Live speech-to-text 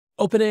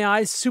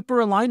OpenAI's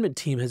Superalignment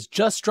team has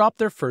just dropped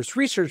their first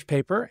research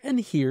paper, and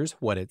here's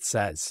what it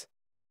says.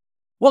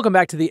 Welcome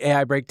back to the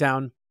AI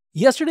Breakdown.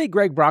 Yesterday,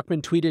 Greg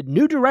Brockman tweeted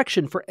new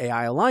direction for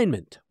AI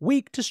alignment,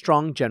 weak to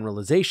strong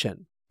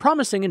generalization,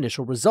 promising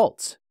initial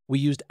results. We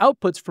used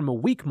outputs from a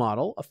weak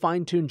model, a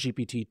fine-tuned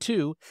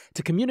GPT-2,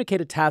 to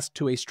communicate a task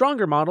to a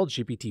stronger model,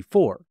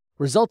 GPT-4,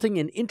 resulting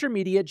in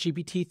intermediate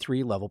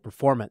GPT-3 level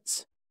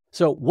performance.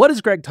 So what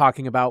is Greg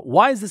talking about?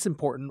 Why is this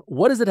important?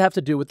 What does it have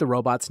to do with the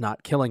robots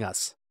not killing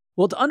us?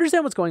 Well, to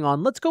understand what's going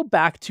on, let's go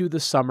back to the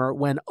summer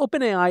when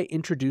OpenAI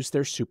introduced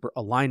their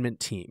Superalignment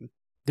team.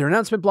 Their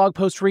announcement blog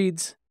post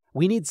reads,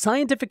 "We need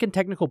scientific and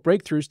technical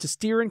breakthroughs to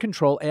steer and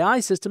control AI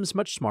systems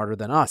much smarter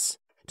than us.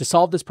 To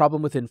solve this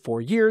problem within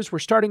 4 years, we're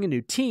starting a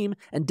new team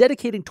and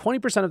dedicating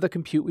 20% of the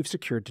compute we've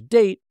secured to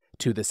date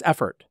to this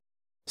effort."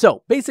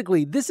 So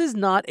basically, this is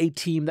not a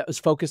team that was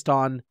focused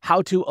on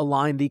how to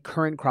align the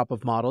current crop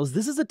of models.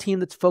 This is a team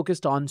that's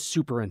focused on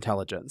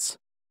superintelligence.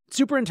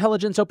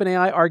 Superintelligence,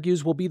 OpenAI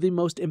argues, will be the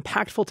most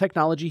impactful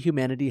technology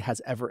humanity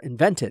has ever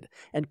invented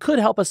and could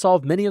help us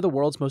solve many of the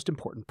world's most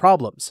important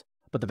problems.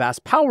 But the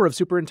vast power of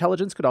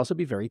superintelligence could also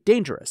be very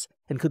dangerous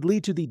and could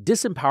lead to the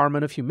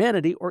disempowerment of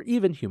humanity or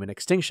even human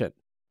extinction.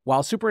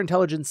 While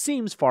superintelligence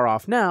seems far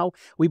off now,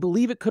 we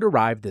believe it could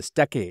arrive this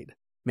decade.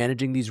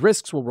 Managing these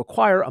risks will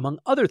require, among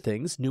other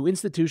things, new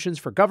institutions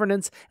for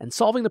governance and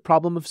solving the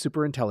problem of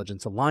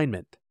superintelligence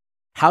alignment.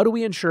 How do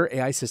we ensure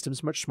AI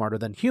systems much smarter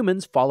than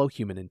humans follow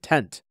human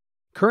intent?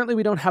 Currently,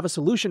 we don't have a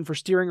solution for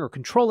steering or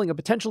controlling a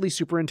potentially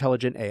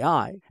superintelligent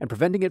AI and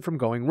preventing it from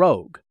going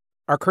rogue.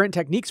 Our current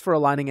techniques for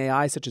aligning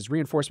AI, such as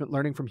reinforcement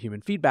learning from human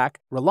feedback,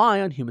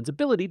 rely on humans'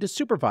 ability to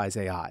supervise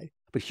AI.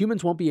 But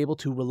humans won't be able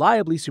to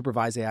reliably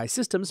supervise AI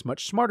systems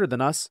much smarter than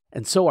us,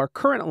 and so our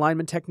current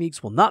alignment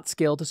techniques will not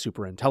scale to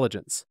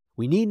superintelligence.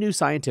 We need new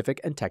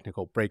scientific and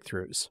technical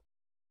breakthroughs.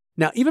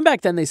 Now, even back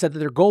then, they said that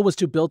their goal was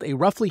to build a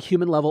roughly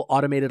human-level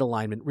automated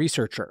alignment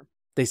researcher.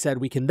 They said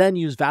we can then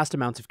use vast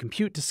amounts of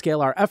compute to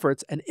scale our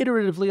efforts and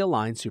iteratively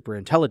align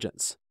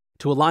superintelligence.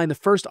 To align the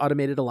first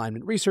automated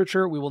alignment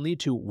researcher, we will need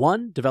to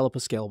 1. Develop a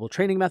scalable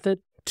training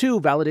method,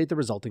 2. Validate the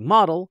resulting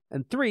model,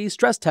 and 3.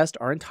 Stress test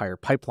our entire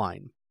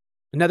pipeline.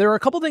 Now, there are a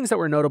couple things that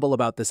were notable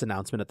about this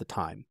announcement at the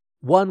time.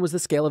 One was the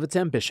scale of its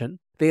ambition.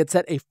 They had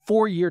set a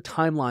 4-year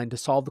timeline to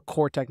solve the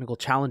core technical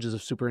challenges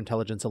of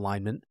superintelligence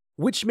alignment,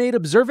 which made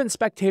observant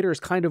spectators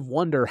kind of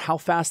wonder how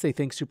fast they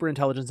think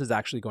superintelligence is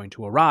actually going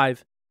to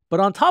arrive. But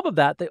on top of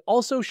that, they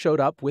also showed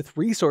up with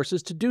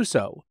resources to do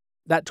so.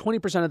 That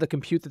 20% of the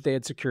compute that they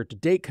had secured to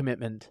date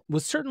commitment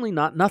was certainly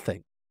not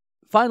nothing.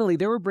 Finally,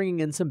 they were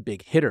bringing in some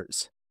big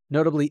hitters.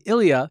 Notably,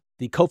 Ilya,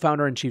 the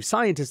co-founder and chief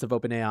scientist of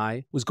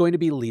OpenAI, was going to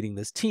be leading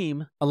this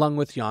team, along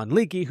with Jan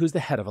Leeke, who's the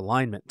head of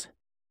alignment.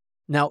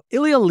 Now,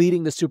 Ilya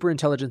leading the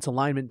superintelligence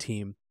alignment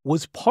team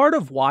was part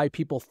of why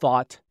people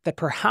thought that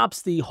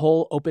perhaps the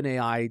whole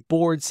OpenAI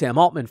board Sam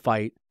Altman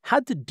fight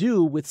had to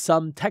do with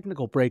some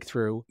technical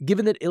breakthrough,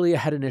 given that Ilya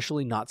had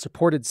initially not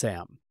supported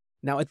Sam.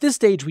 Now, at this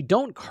stage, we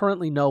don't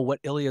currently know what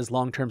Ilya's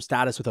long-term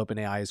status with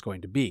OpenAI is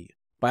going to be.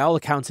 By all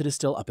accounts, it is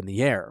still up in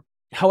the air.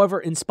 However,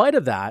 in spite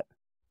of that,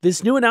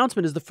 this new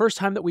announcement is the first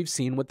time that we've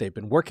seen what they've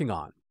been working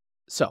on.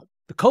 So,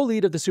 the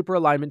co-lead of the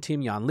Superalignment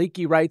team, Jan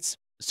Leeke, writes,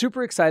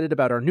 "Super excited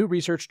about our new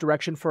research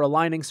direction for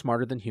aligning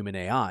smarter than human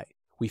AI.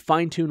 We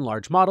fine-tune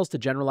large models to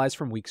generalize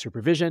from weak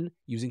supervision,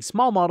 using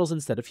small models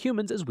instead of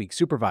humans as weak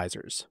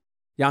supervisors."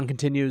 Jan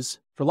continues,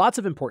 "For lots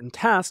of important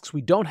tasks,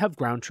 we don't have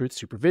ground truth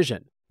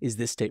supervision. Is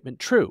this statement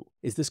true?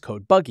 Is this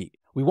code buggy?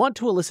 We want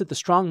to elicit the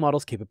strong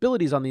model's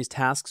capabilities on these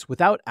tasks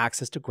without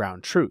access to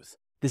ground truth.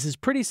 This is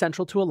pretty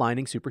central to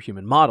aligning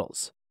superhuman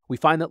models. We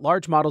find that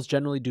large models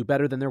generally do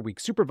better than their weak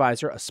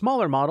supervisor, a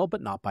smaller model,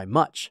 but not by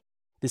much.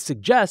 This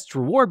suggests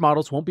reward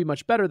models won't be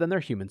much better than their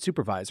human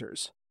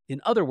supervisors.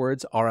 In other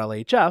words,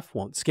 RLHF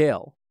won't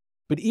scale.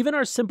 But even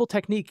our simple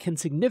technique can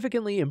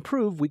significantly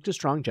improve weak to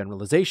strong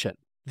generalization.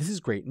 This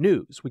is great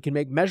news. We can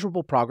make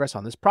measurable progress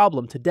on this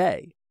problem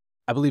today.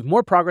 I believe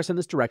more progress in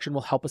this direction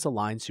will help us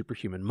align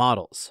superhuman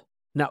models."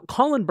 Now,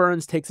 Colin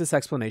Burns takes this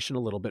explanation a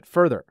little bit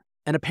further.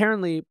 And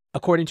apparently,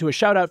 according to a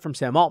shout out from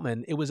Sam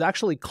Altman, it was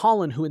actually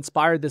Colin who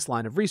inspired this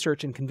line of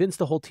research and convinced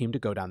the whole team to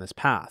go down this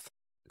path.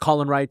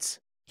 Colin writes,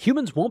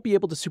 "Humans won't be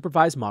able to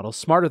supervise models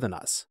smarter than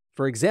us.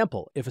 For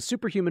example, if a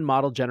superhuman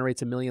model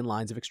generates 1 million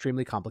lines of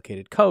extremely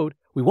complicated code,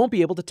 we won't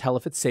be able to tell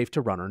if it's safe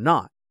to run or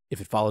not,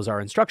 if it follows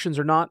our instructions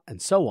or not,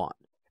 and so on.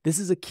 This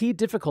is a key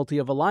difficulty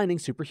of aligning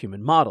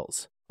superhuman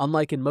models.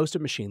 Unlike in most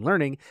of machine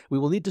learning, we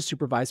will need to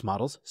supervise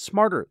models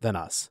smarter than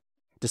us.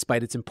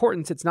 Despite its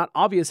importance, it's not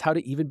obvious how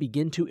to even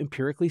begin to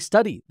empirically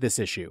study this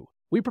issue.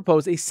 We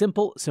propose a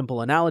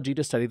simple analogy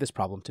to study this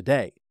problem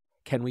today.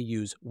 Can we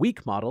use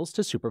weak models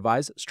to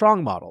supervise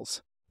strong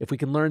models? If we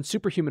can learn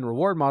superhuman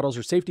reward models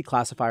or safety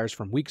classifiers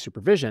from weak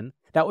supervision,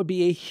 that would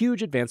be a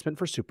huge advancement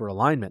for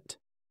superalignment."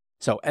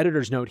 So,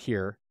 editor's note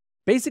here,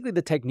 basically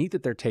the technique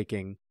that they're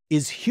taking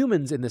is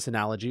humans in this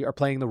analogy are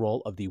playing the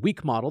role of the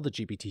weak model, the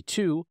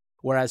GPT-2,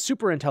 whereas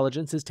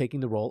superintelligence is taking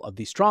the role of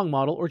the strong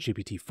model, or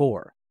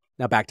GPT-4.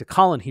 Now back to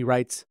Colin, he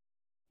writes,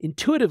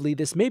 Intuitively,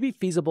 this may be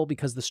feasible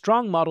because the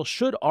strong model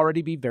should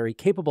already be very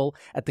capable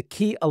at the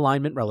key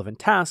alignment-relevant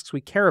tasks we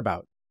care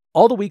about.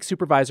 All the weak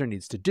supervisor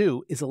needs to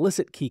do is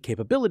elicit key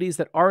capabilities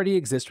that already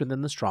exist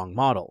within the strong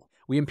model.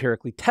 We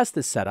empirically test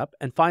this setup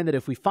and find that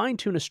if we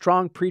fine-tune a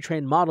strong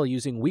pre-trained model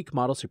using weak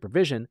model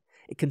supervision,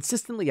 it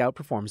consistently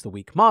outperforms the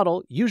weak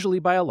model, usually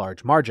by a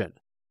large margin.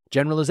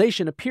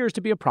 Generalization appears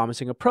to be a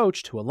promising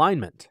approach to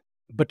alignment.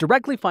 But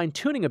directly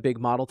fine-tuning a big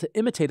model to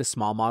imitate a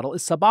small model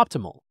is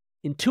suboptimal.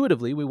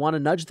 Intuitively, we want to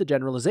nudge the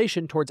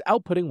generalization towards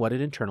outputting what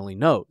it internally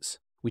knows.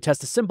 We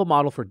test a simple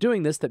model for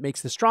doing this that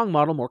makes the strong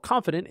model more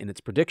confident in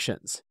its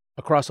predictions.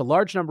 Across a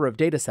large number of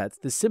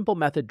datasets, this simple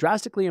method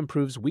drastically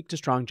improves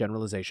weak-to-strong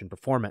generalization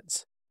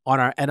performance. On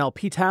our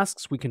NLP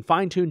tasks, we can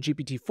fine-tune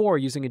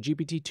GPT-4 using a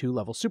GPT-2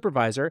 level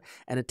supervisor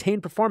and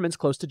attain performance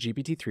close to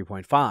GPT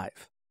 3.5.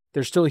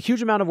 There's still a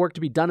huge amount of work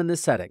to be done in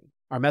this setting.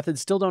 Our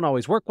methods still don't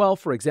always work well.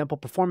 For example,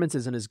 performance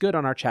isn't as good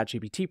on our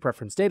ChatGPT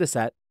preference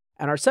dataset,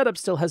 and our setup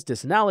still has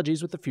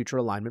disanalogies with the future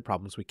alignment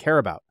problems we care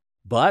about.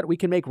 But we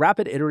can make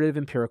rapid iterative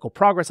empirical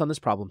progress on this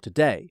problem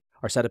today.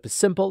 Our setup is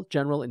simple,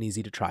 general, and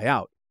easy to try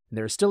out, and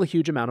there is still a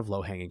huge amount of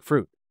low-hanging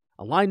fruit.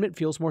 Alignment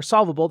feels more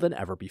solvable than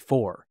ever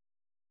before.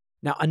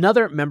 Now,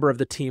 another member of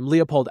the team,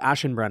 Leopold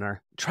Aschenbrenner,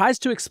 tries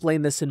to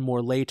explain this in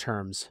more lay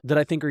terms that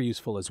I think are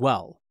useful as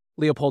well.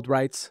 Leopold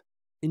writes,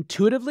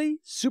 "Intuitively,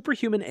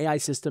 superhuman AI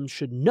systems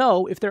should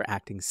know if they're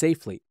acting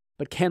safely,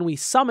 but can we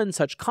summon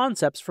such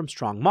concepts from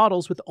strong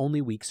models with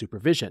only weak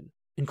supervision?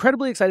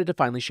 Incredibly excited to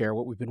finally share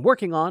what we've been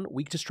working on,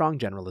 weak-to-strong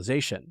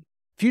generalization.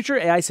 Future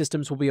AI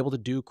systems will be able to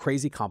do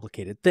crazy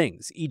complicated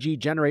things, e.g.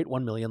 generate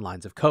 1 million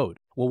lines of code.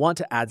 We'll want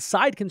to add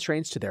side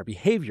constraints to their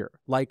behavior,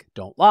 like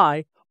don't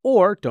lie,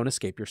 or don't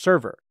escape your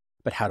server.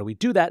 But how do we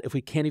do that if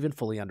we can't even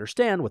fully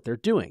understand what they're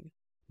doing?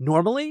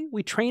 Normally,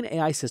 we train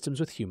AI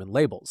systems with human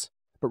labels,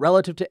 but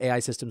relative to AI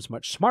systems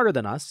much smarter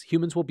than us,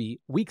 humans will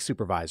be weak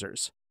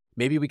supervisors.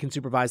 Maybe we can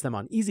supervise them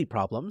on easy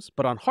problems,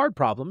 but on hard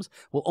problems,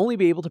 we'll only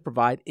be able to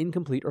provide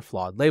incomplete or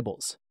flawed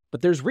labels.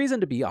 But there's reason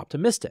to be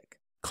optimistic.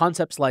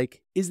 Concepts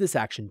like, is this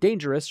action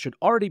dangerous, should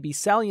already be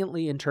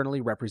saliently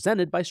internally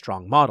represented by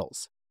strong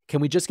models.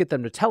 Can we just get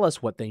them to tell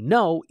us what they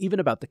know, even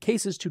about the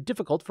cases too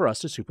difficult for us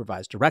to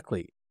supervise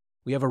directly?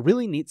 We have a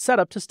really neat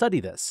setup to study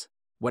this.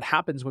 What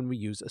happens when we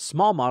use a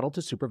small model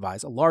to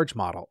supervise a large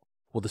model?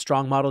 Will the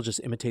strong model just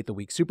imitate the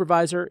weak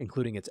supervisor,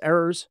 including its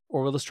errors,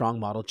 or will the strong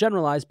model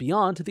generalize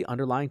beyond to the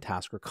underlying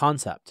task or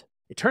concept?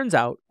 It turns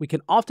out, we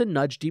can often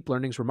nudge deep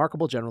learning's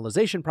remarkable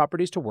generalization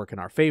properties to work in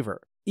our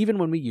favor. Even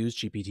when we use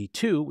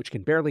GPT-2, which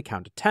can barely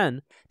count to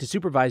 10, to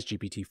supervise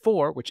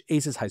GPT-4, which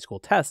aces high school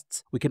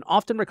tests, we can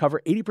often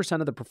recover 80%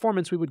 of the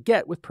performance we would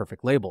get with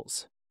perfect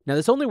labels. Now,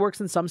 this only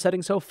works in some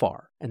settings so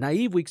far, and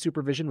naive weak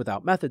supervision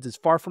without methods is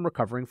far from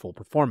recovering full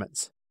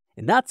performance.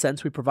 In that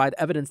sense, we provide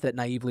evidence that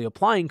naively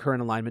applying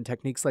current alignment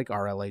techniques like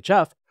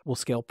RLHF will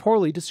scale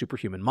poorly to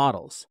superhuman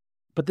models.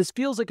 But this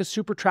feels like a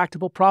super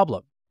tractable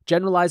problem.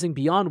 Generalizing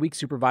beyond weak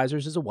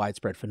supervisors is a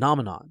widespread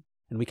phenomenon,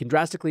 and we can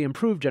drastically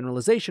improve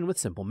generalization with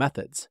simple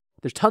methods.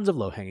 There's tons of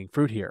low-hanging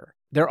fruit here.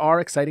 There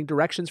are exciting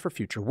directions for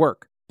future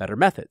work, better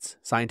methods,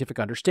 scientific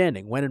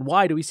understanding, when and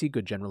why do we see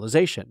good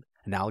generalization,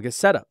 analogous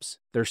setups.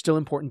 There are still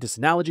important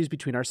disanalogies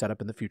between our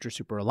setup and the future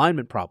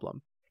superalignment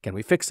problem. Can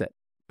we fix it?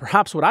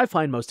 Perhaps what I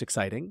find most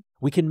exciting,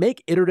 we can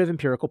make iterative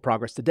empirical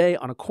progress today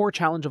on a core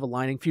challenge of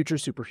aligning future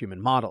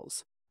superhuman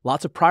models.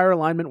 Lots of prior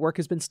alignment work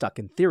has been stuck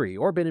in theory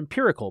or been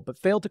empirical but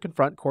failed to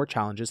confront core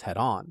challenges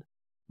head-on.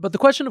 But the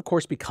question of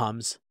course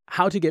becomes,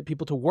 how to get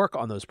people to work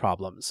on those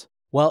problems?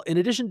 Well, in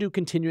addition to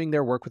continuing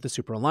their work with the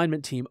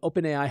Superalignment team,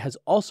 OpenAI has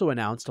also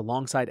announced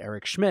alongside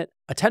Eric Schmidt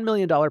a $10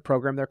 million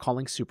program they're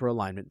calling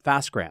Superalignment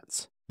Fast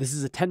Grants. This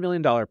is a $10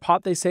 million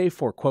pot, they say,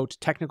 for, quote,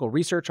 technical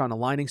research on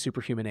aligning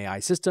superhuman AI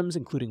systems,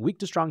 including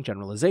weak-to-strong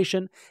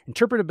generalization,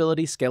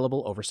 interpretability,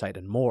 scalable oversight,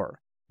 and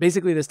more.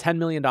 Basically, this $10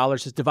 million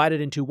is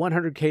divided into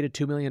 $100K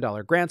to $2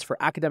 million grants for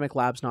academic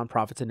labs,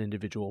 nonprofits, and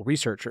individual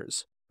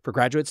researchers. For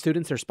graduate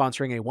students, they're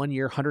sponsoring a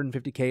one-year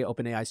 $150K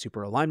OpenAI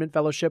Superalignment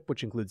Fellowship,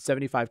 which includes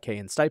 $75K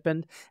in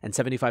stipend and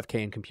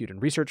 $75K in compute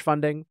and research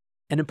funding.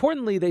 And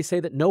importantly, they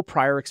say that no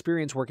prior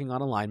experience working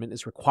on alignment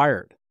is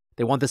required.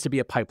 They want this to be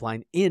a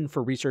pipeline in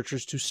for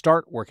researchers to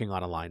start working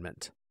on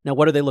alignment. Now,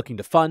 what are they looking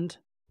to fund?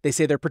 They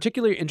say they're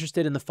particularly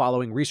interested in the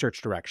following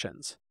research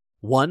directions.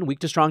 1,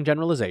 weak-to-strong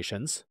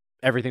generalizations,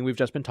 everything we've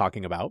just been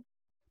talking about.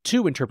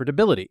 2,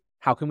 interpretability.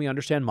 How can we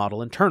understand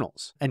model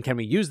internals? And can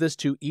we use this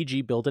to,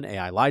 e.g., build an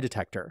AI lie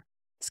detector?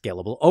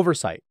 Scalable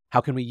oversight.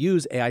 How can we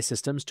use AI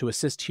systems to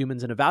assist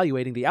humans in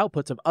evaluating the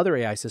outputs of other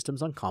AI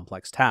systems on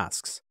complex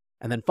tasks?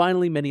 And then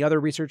finally, many other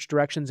research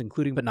directions,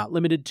 including but not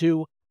limited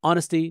to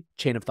honesty,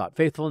 chain of thought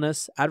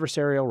faithfulness,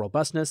 adversarial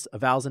robustness,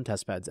 evals and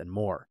testbeds, and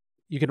more.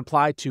 You can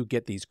apply to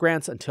get these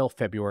grants until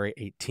February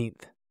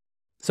 18th.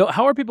 So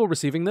how are people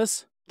receiving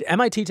this? The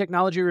MIT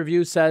Technology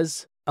Review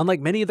says, unlike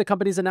many of the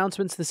company's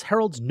announcements, this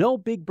heralds no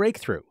big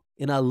breakthrough.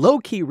 In a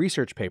low-key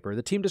research paper,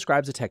 the team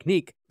describes a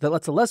technique that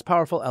lets a less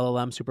powerful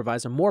LLM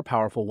supervise a more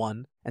powerful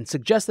one, and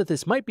suggests that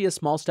this might be a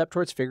small step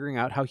towards figuring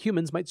out how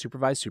humans might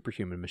supervise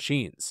superhuman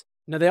machines.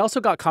 Now, they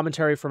also got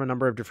commentary from a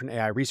number of different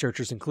AI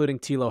researchers, including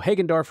Thilo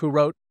Hagendorf, who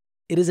wrote,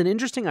 "It is an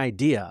interesting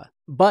idea,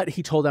 but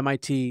he told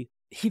MIT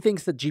he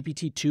thinks that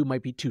GPT-2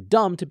 might be too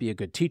dumb to be a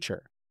good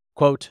teacher.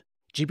 Quote,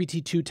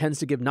 GPT-2 tends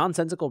to give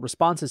nonsensical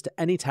responses to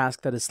any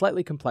task that is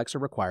slightly complex or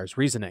requires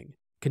reasoning."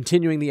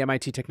 Continuing, the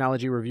MIT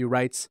Technology Review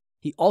writes,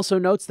 he also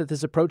notes that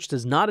this approach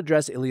does not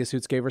address Ilya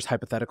Sutskever's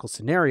hypothetical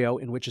scenario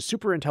in which a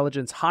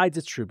superintelligence hides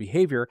its true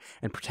behavior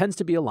and pretends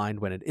to be aligned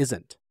when it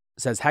isn't.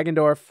 Says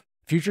Hagendorf,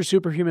 future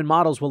superhuman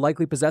models will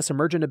likely possess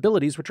emergent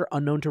abilities which are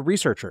unknown to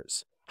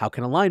researchers. How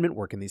can alignment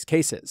work in these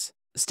cases?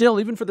 Still,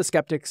 even for the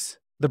skeptics,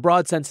 the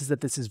broad sense is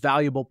that this is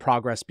valuable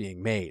progress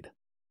being made.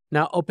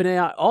 Now,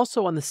 OpenAI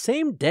also on the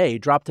same day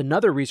dropped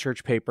another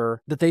research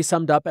paper that they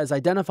summed up as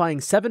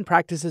identifying 7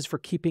 practices for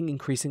keeping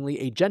increasingly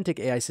agentic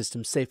AI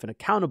systems safe and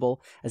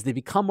accountable as they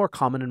become more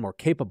common and more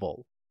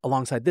capable.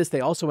 Alongside this, they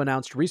also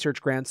announced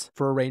research grants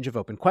for a range of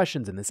open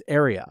questions in this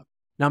area.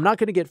 Now, I'm not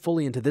going to get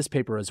fully into this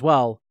paper as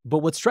well, but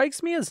what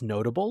strikes me as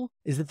notable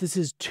is that this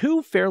is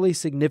 2 fairly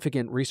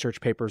significant research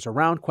papers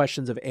around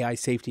questions of AI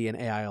safety and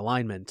AI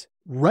alignment,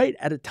 right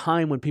at a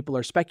time when people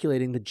are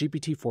speculating that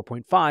GPT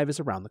 4.5 is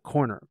around the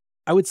corner.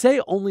 I would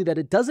say only that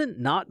it doesn't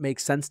not make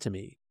sense to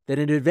me that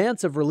in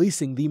advance of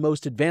releasing the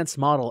most advanced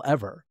model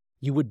ever,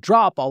 you would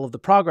drop all of the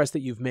progress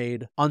that you've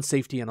made on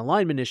safety and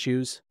alignment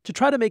issues to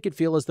try to make it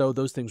feel as though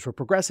those things were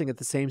progressing at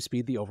the same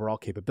speed the overall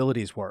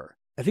capabilities were.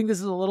 I think this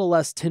is a little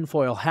less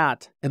tinfoil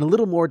hat and a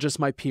little more just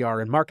my PR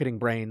and marketing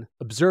brain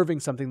observing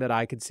something that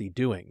I could see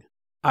doing.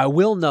 I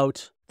will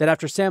note that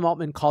after Sam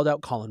Altman called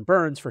out Colin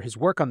Burns for his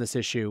work on this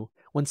issue,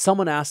 when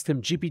someone asked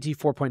him GPT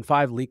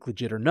 4.5 leak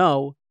legit or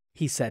no,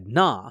 he said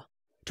nah.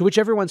 To which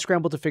everyone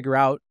scrambled to figure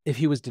out if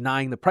he was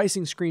denying the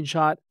pricing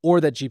screenshot or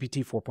that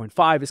GPT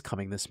 4.5 is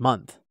coming this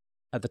month.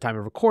 At the time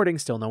of recording,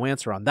 still no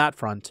answer on that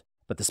front,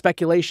 but the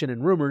speculation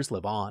and rumors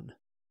live on.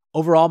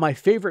 Overall, my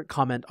favorite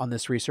comment on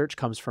this research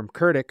comes from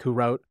Kurdik, who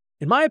wrote,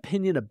 "In my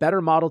opinion, a better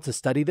model to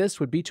study this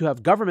would be to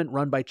have government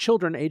run by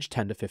children aged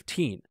 10 to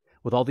 15,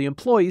 with all the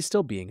employees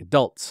still being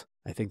adults.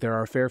 I think there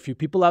are a fair few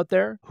people out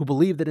there who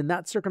believe that in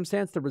that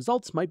circumstance, the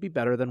results might be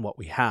better than what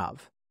we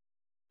have."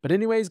 But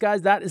anyways,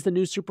 guys, that is the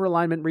new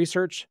Superalignment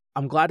research.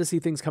 I'm glad to see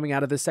things coming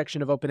out of this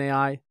section of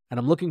OpenAI, and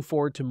I'm looking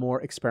forward to more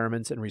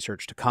experiments and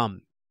research to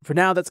come. For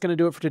now, that's going to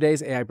do it for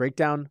today's AI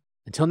Breakdown.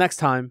 Until next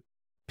time,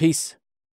 peace.